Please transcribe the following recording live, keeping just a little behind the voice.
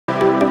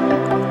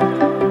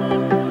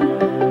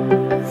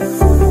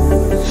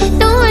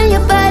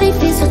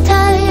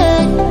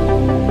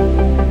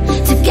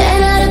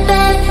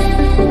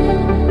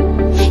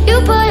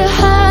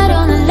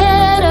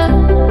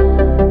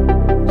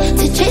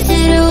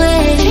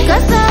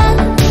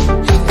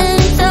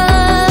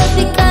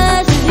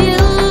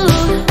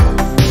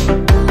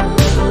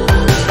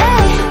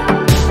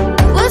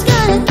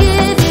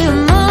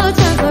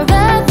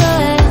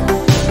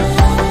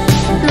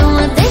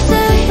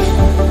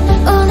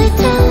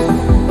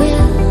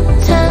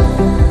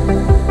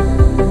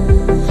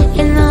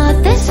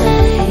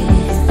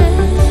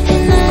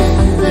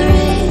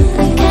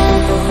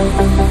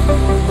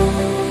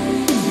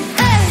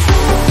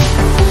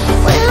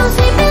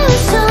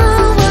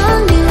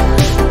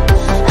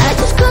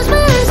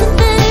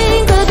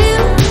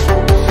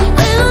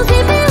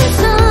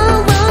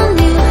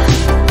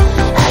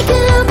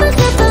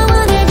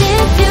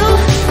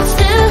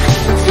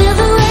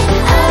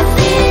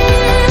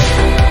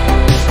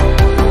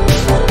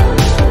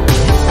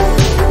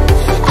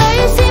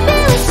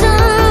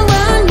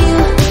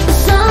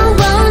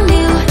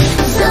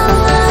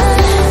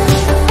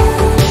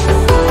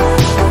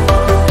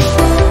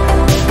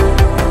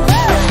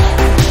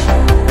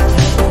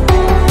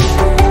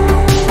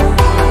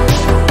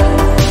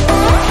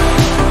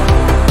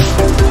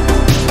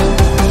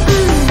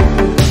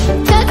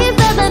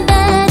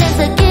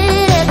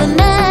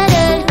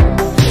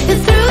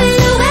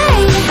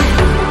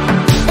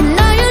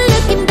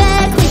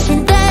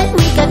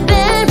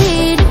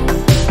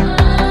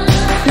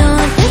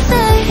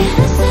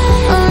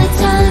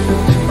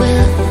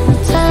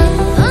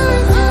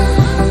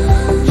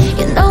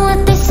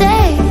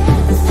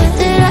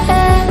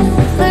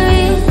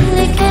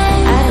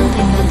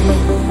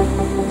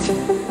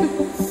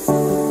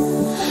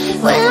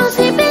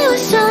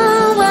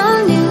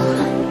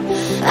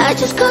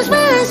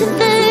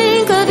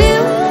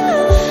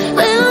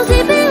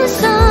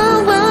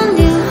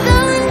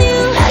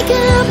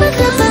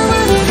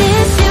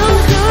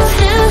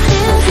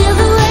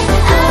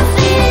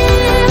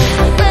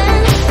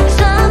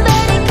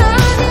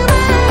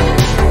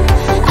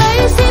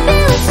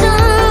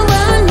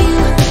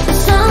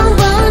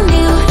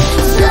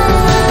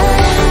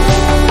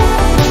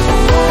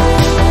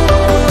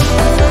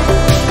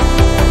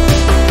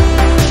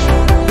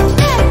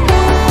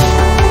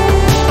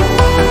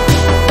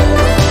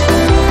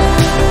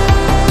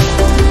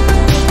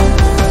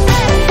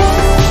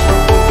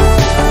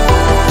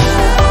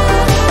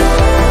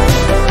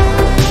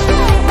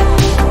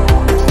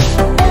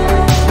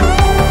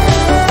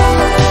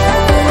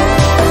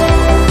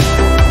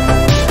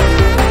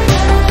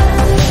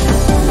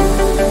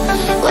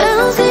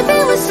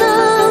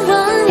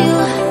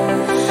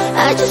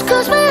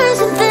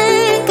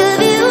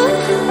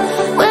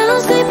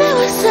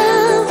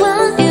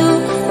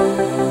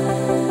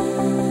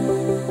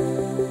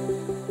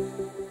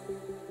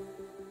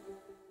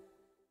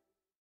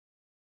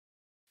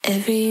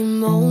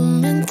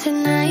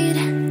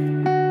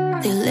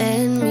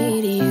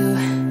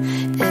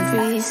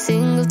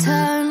single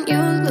time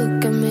you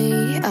look at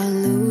me, I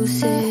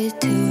lose it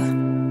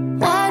too.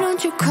 Why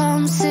don't you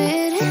come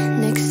sit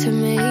next to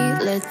me?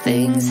 Let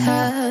things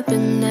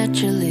happen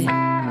naturally,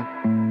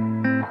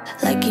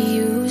 like it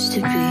used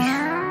to be.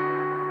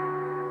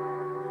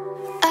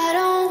 I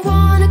don't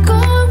wanna go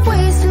and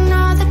waste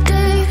another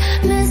day,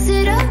 mess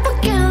it up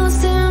again,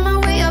 lost in my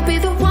way. I'll be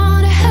the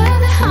one to have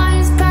the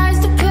highest price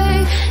to pay.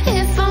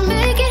 If I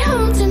make it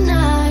home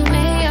tonight,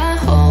 may I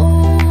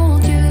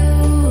hold you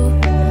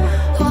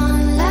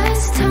one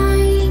last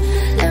time?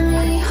 Let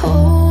me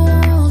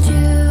hold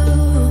you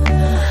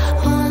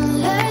one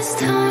last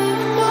time.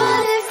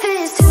 What if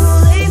it's too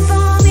late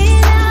for me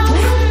now?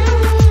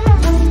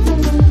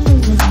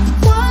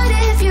 What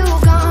if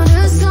you've gone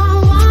to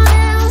someone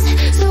else,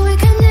 so we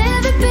can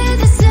never be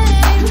the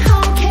same?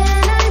 How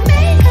can I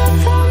make up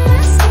for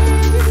my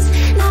sins?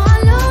 Now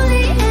I'm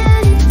lonely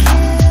and it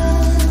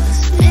kills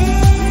me.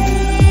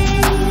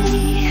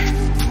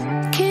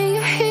 Can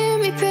you hear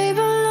me, babe?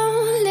 I'm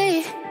lonely.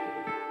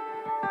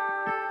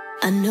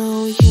 I know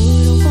you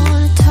don't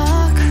wanna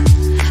talk,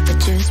 but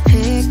just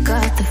pick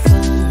up the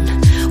phone.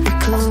 We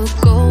could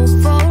go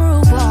for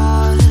a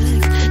walk,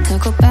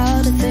 talk about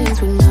the things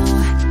we know.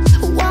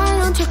 Why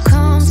don't you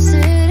come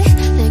sit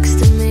next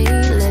to me?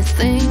 Let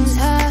things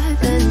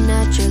happen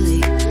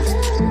naturally,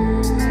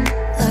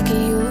 like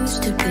it used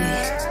to be.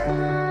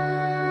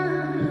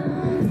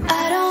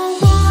 I don't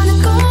wanna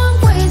go and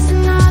waste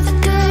another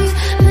day,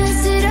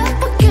 mess it up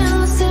again,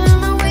 lost in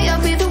my way.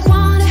 I'll be the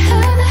one to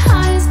have the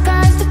highest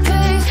price to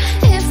pay.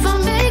 If I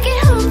make it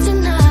home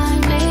tonight,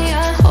 may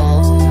I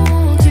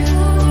hold you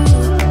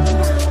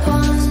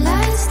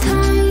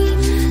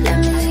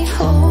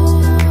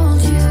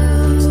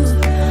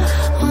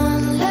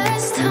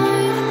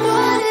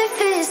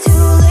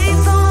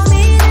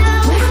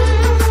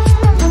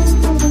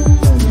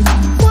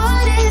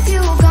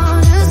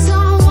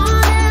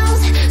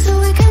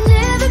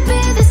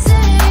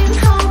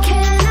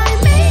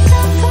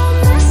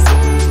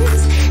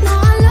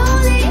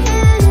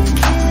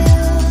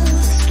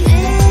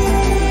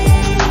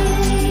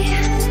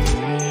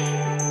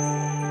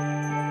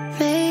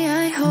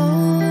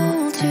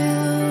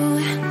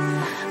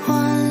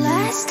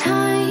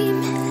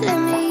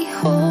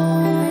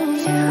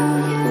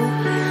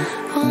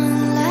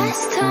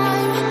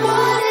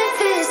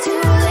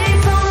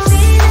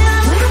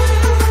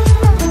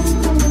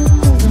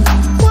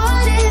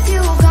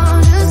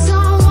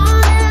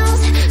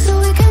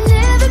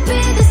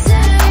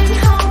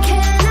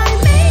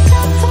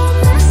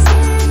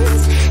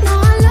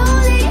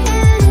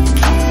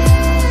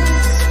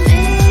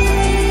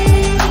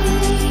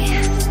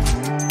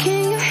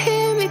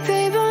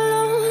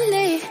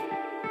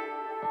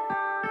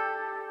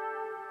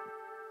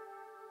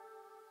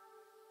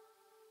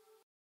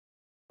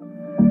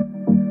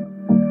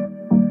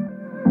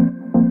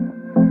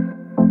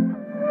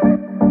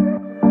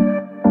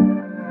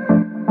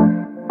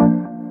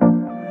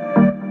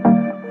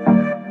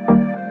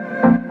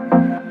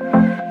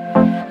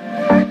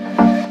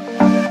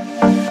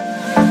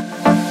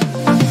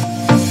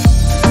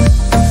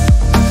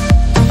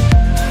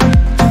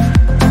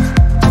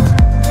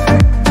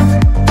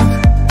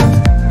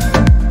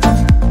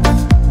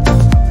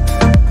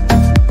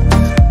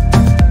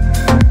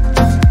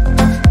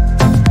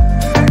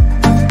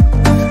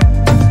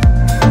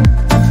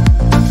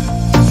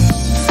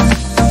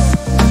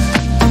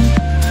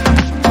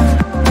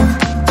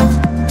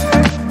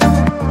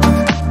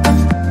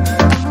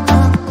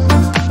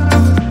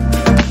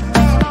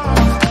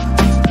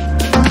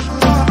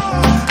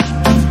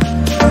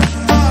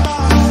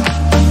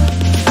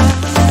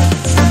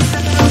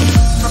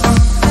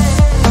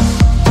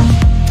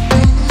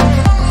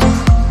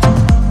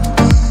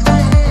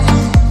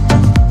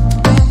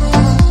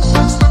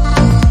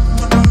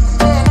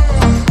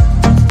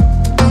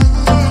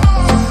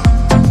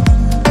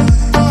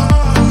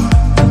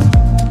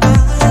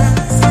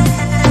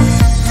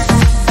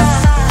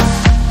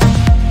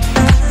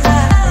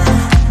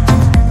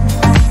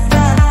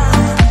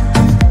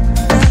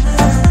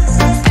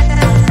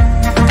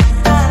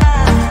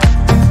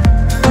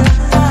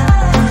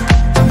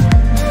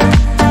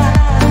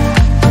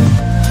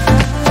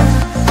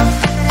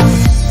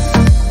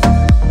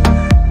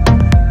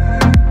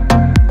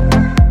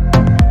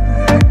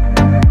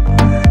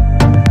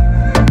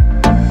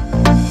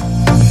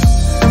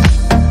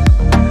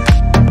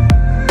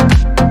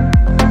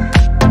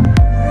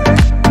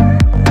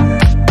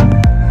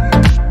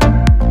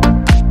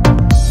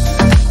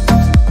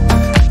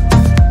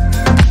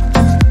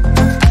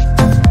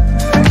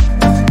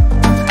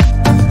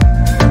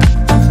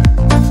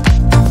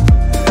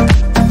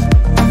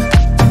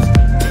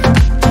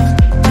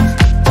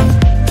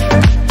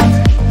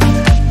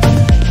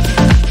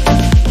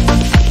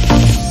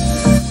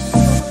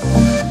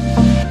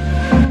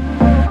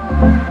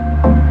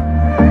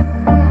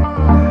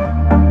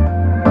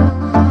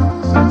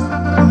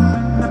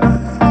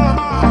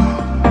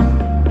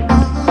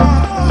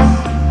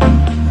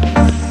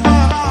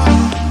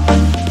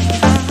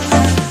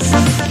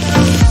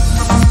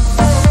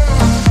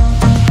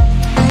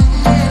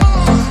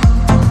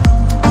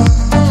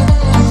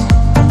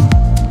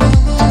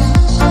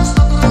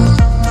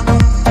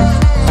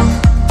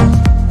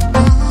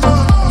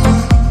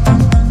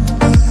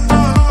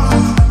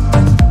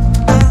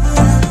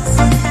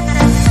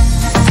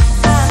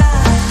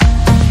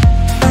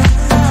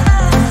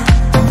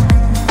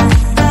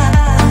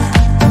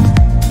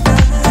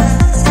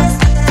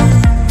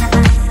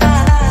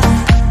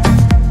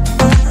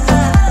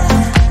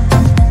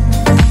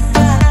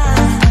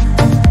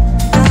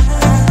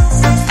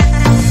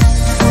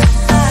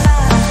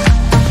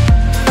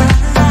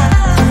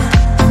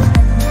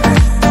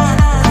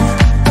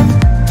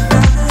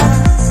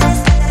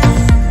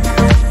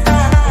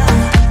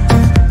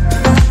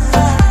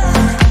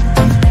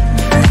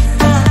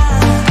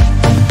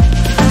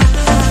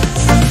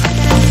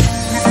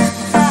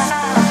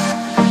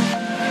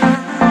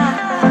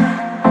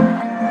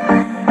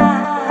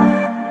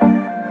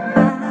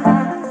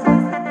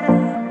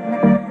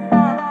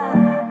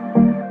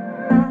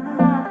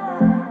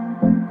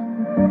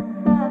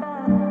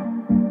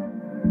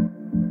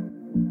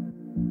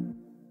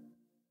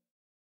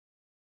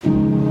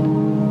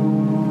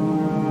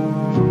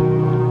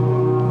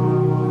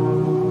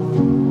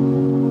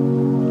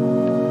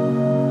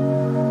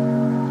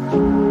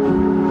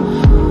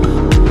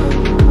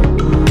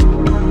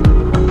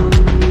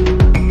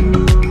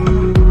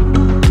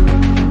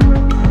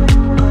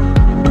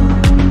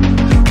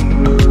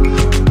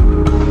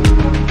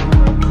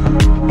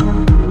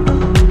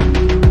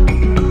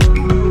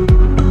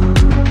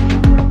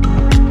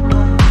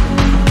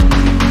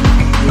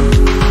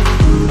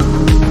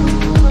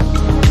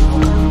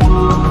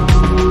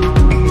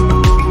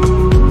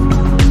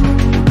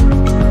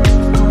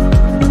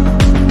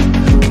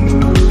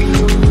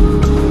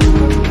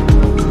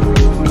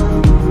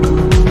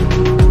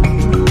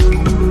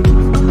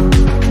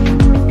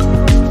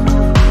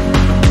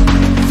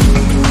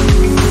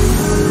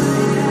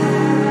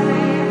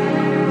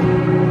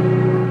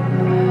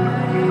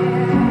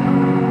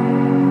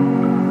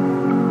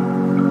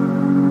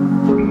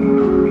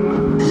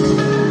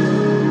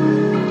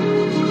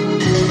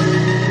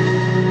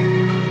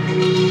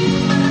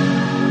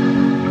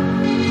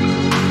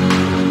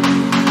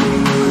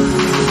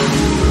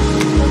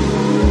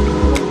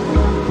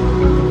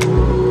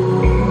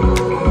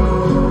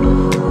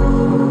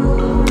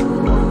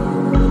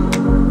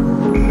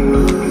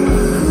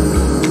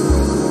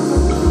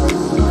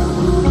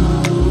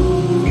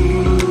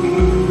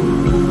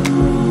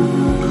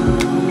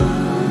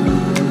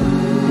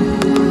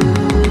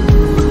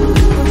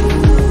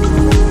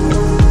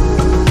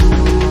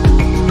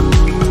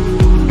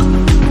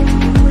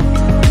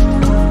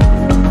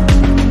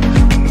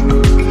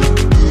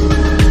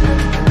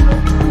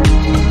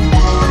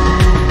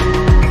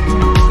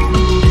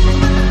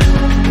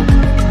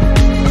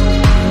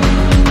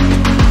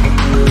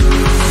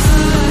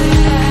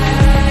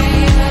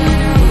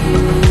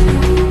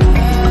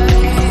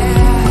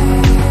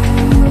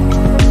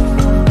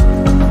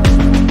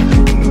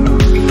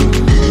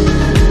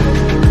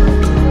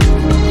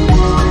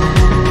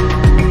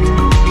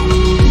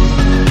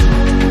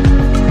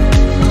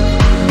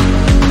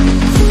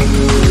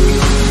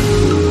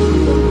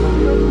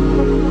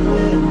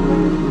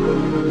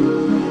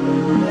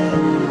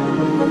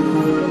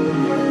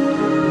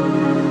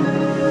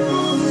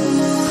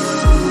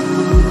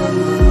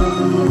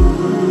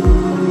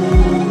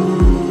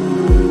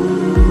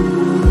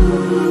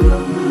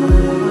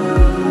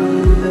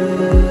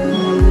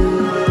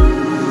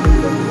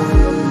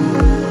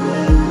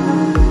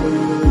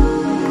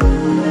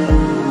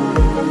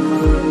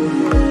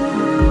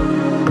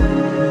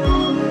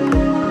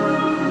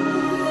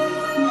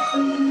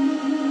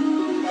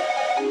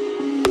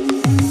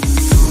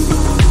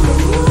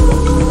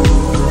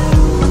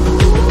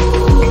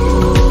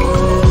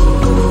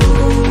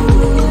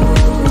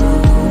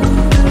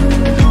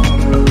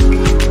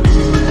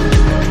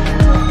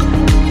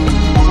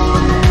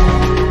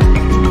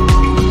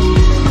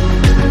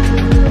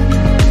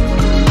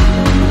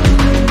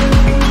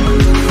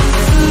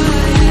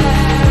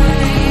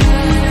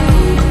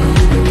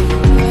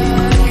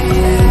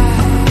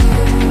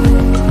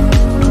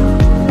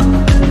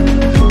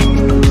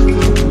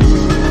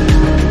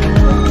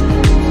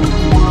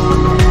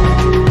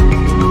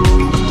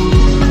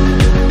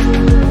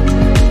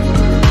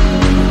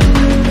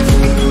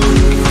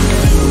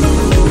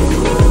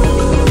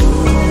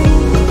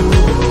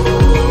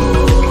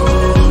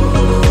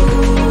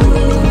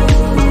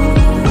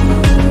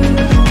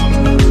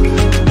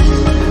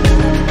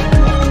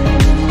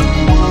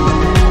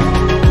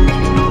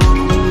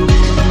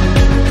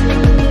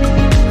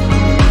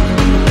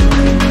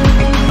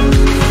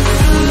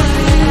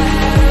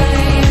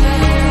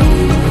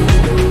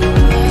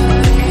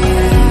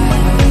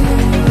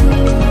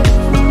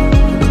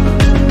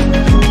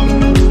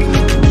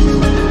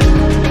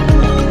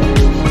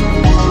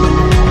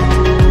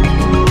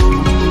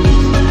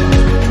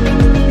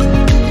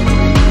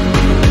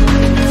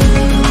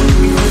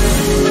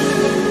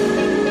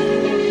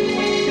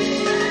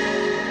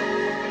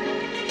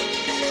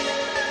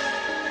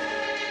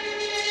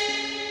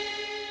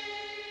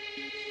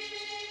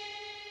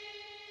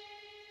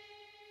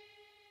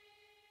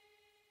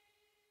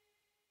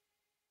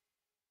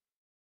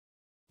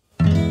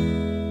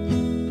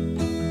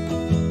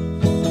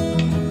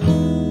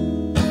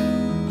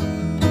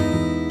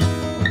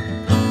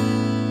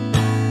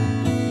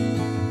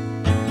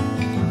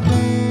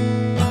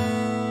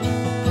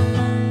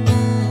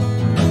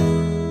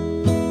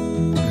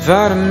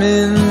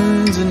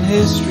vitamins and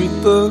history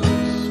books,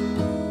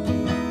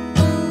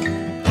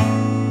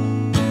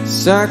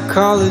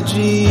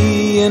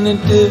 psychology and a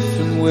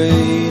different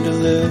way to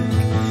look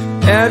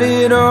at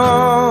it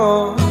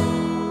all.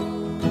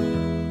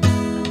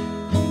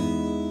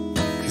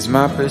 'Cause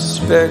my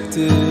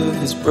perspective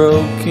is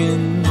broken.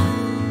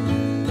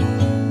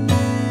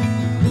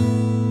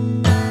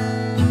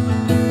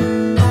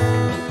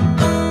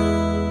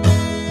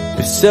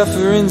 If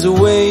suffering's a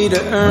way to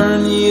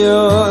earn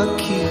your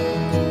keep,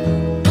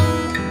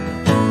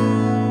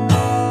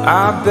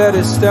 I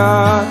better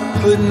start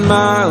putting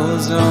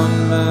miles on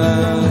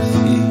my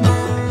feet.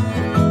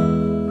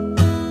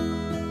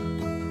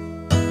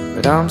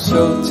 But I'm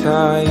so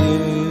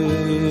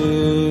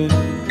tired of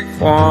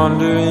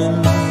wandering.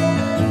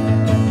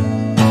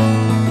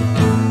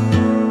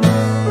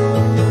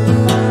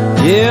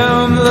 Yeah,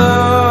 I'm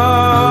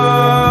lost,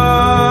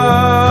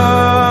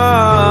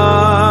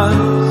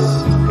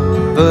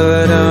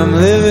 but I'm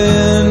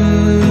living.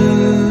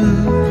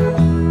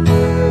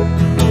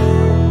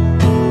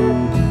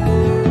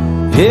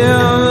 Yeah,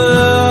 I'm lost.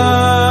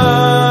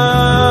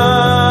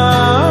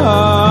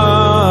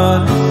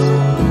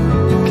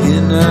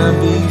 Can I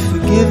be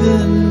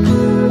forgiven?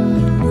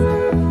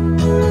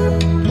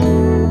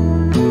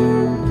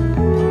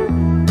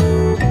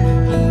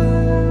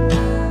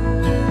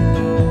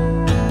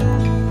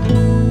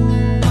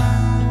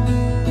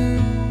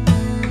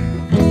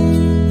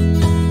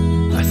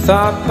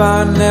 Thought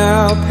by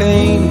now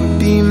pain would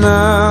be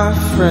my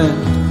friend.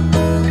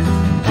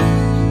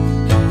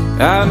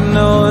 I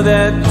know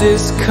that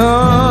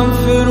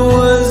discomfort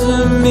was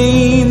a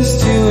means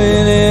to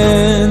an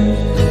end,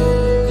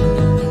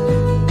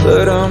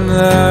 but I'm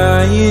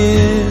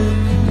lying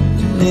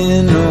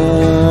in one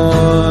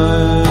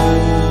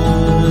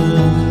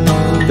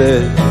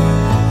bed.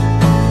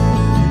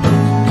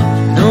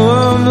 No,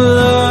 I'm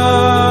living.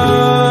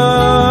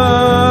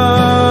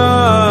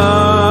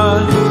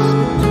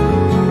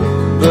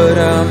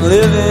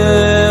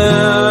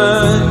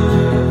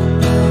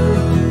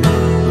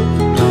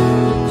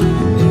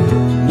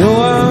 No,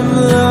 I'm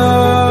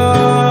lost.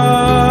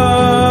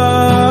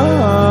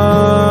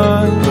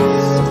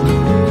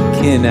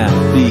 Can I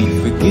be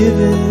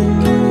forgiven?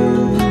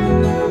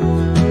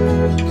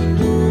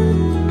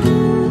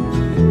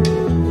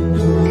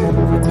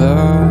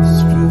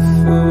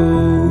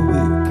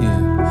 Claustrophobic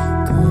and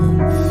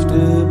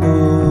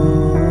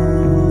comfortable,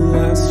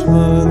 I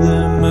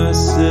smother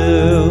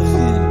myself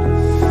in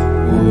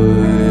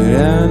what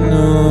I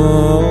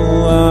know.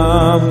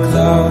 I'm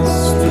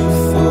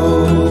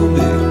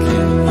claustrophobic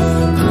and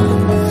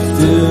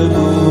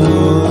comfortable,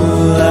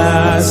 I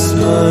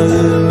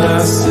smother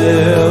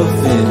myself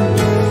in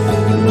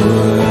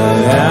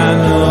what I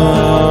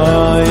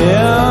know.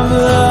 Yeah, I'm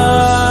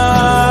lost,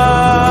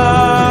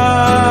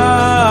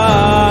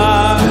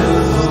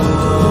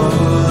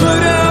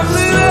 but I'm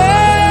living.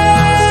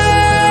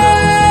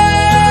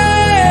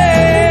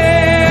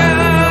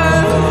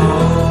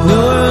 No,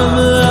 I'm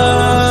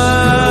lost.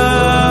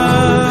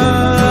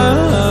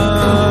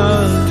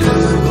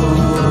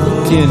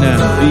 Can I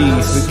be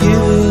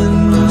forgiven?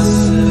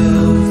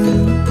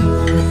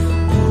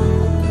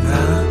 I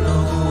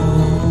know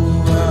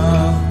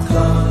I'm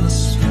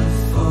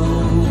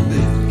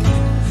claustrophobic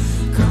and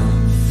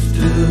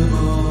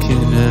comfortable.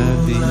 Can I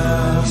be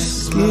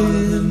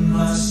forgiven?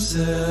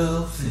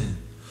 Myself in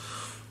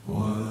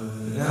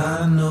what I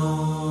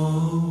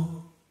know.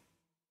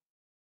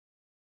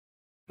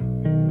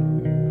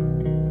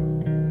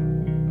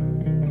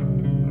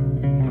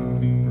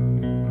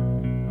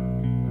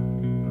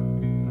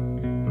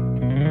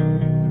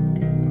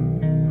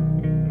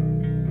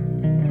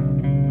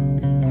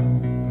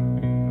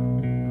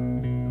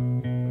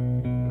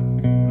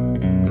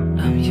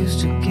 I'm used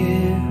to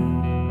give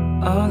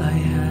all I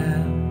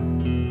have.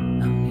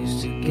 I'm used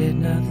to get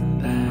nothing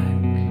back.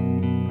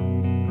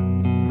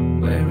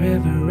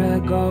 Wherever I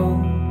go,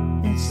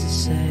 it's the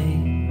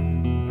same.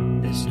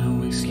 There's no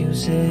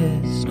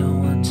excuses, no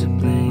one to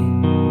blame.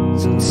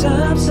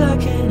 Sometimes I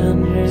can't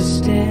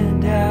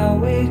understand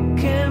how it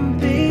can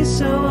be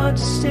so hard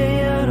to stay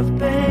out of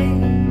pain.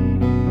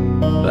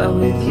 But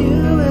with you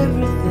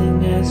everything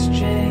has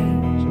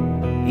changed,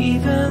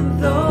 even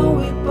though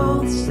we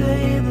both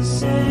stay the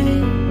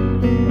same.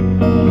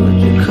 Would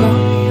you call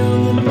me on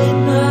the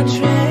midnight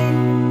train?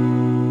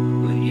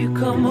 Would you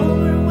come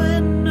over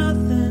when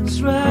nothing's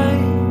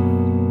right?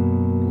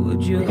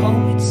 Would you hold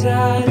me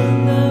tight in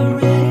the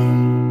rain,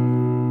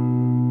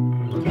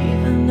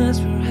 even as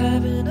we're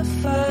having a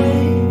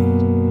fight?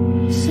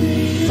 Say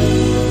you,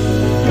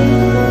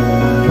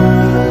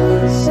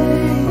 say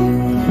you,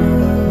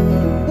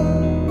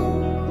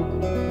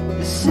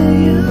 say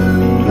you.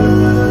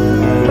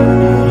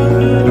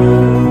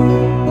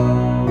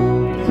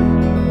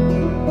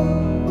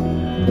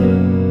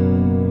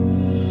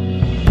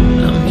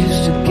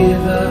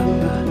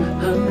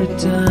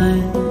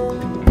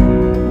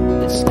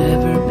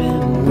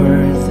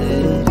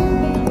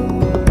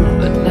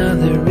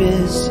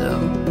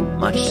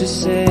 To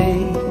say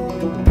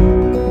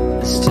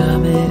this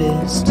time it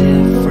is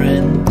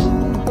different.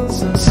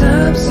 Sometimes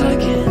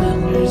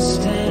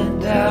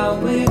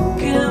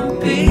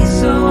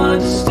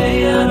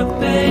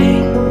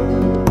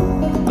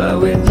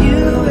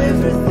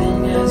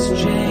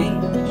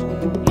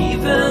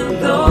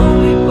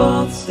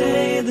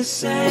the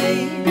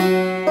same?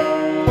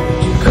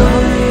 Would you call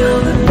me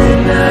on the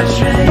midnight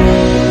train?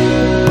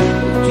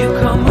 Would you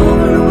come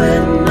over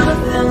when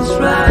nothing's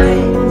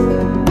right?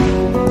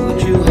 Would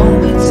you hold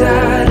me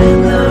tight in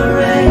the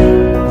rain,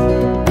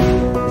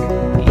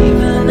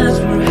 even as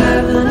we're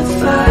having a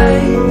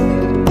fight?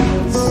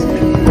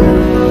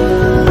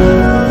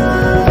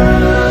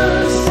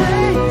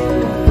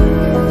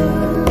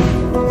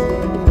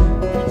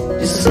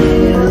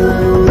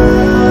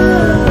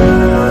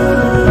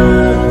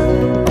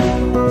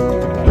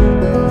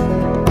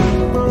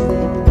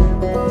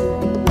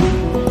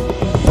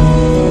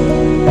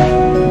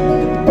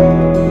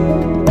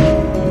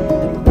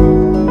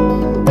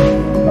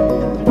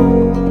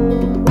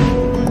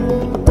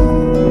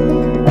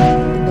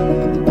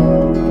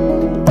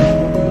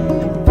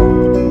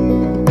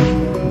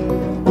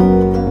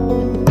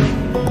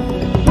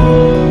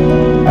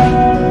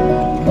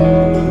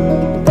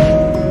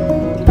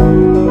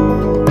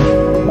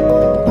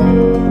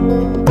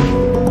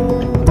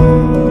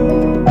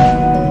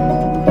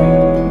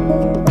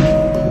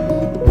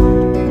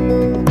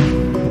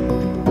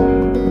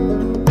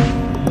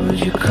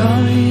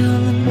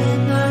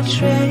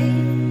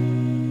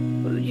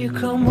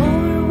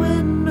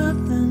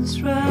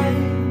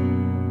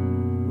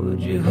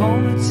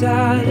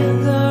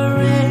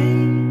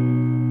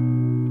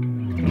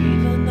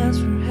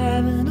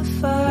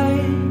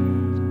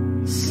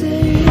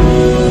 Say you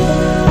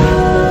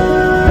would,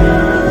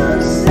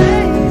 say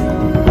you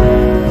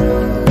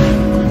would,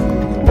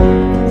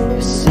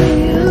 just say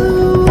you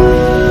would.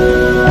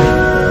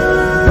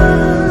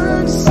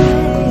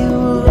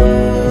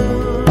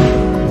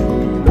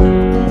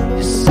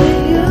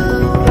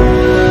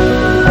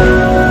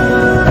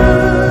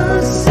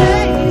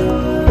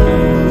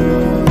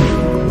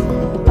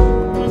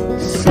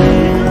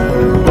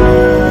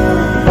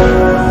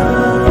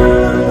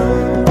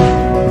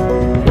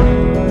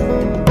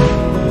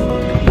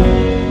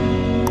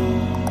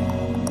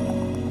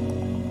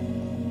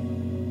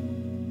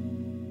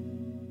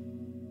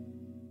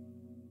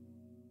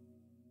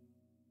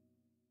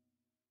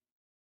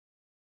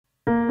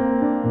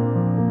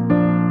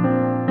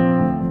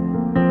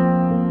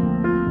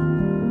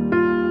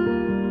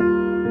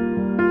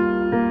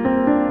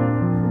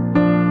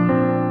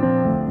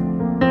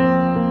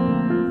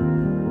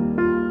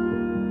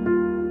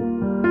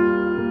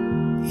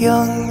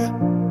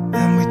 Young,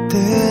 and we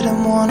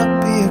didn't wanna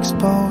be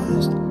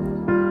exposed.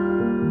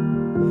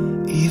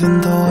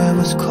 Even though it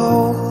was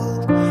cold,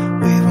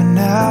 we were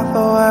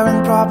never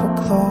wearing proper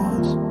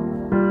clothes.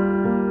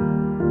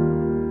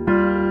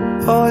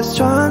 Always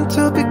trying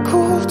to be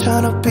cool,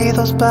 trying to be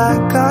those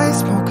bad guys,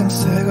 smoking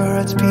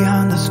cigarettes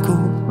behind the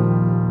school.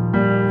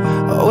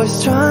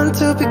 Always trying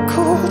to be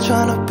cool,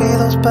 trying to be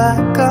those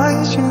bad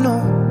guys, you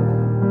know.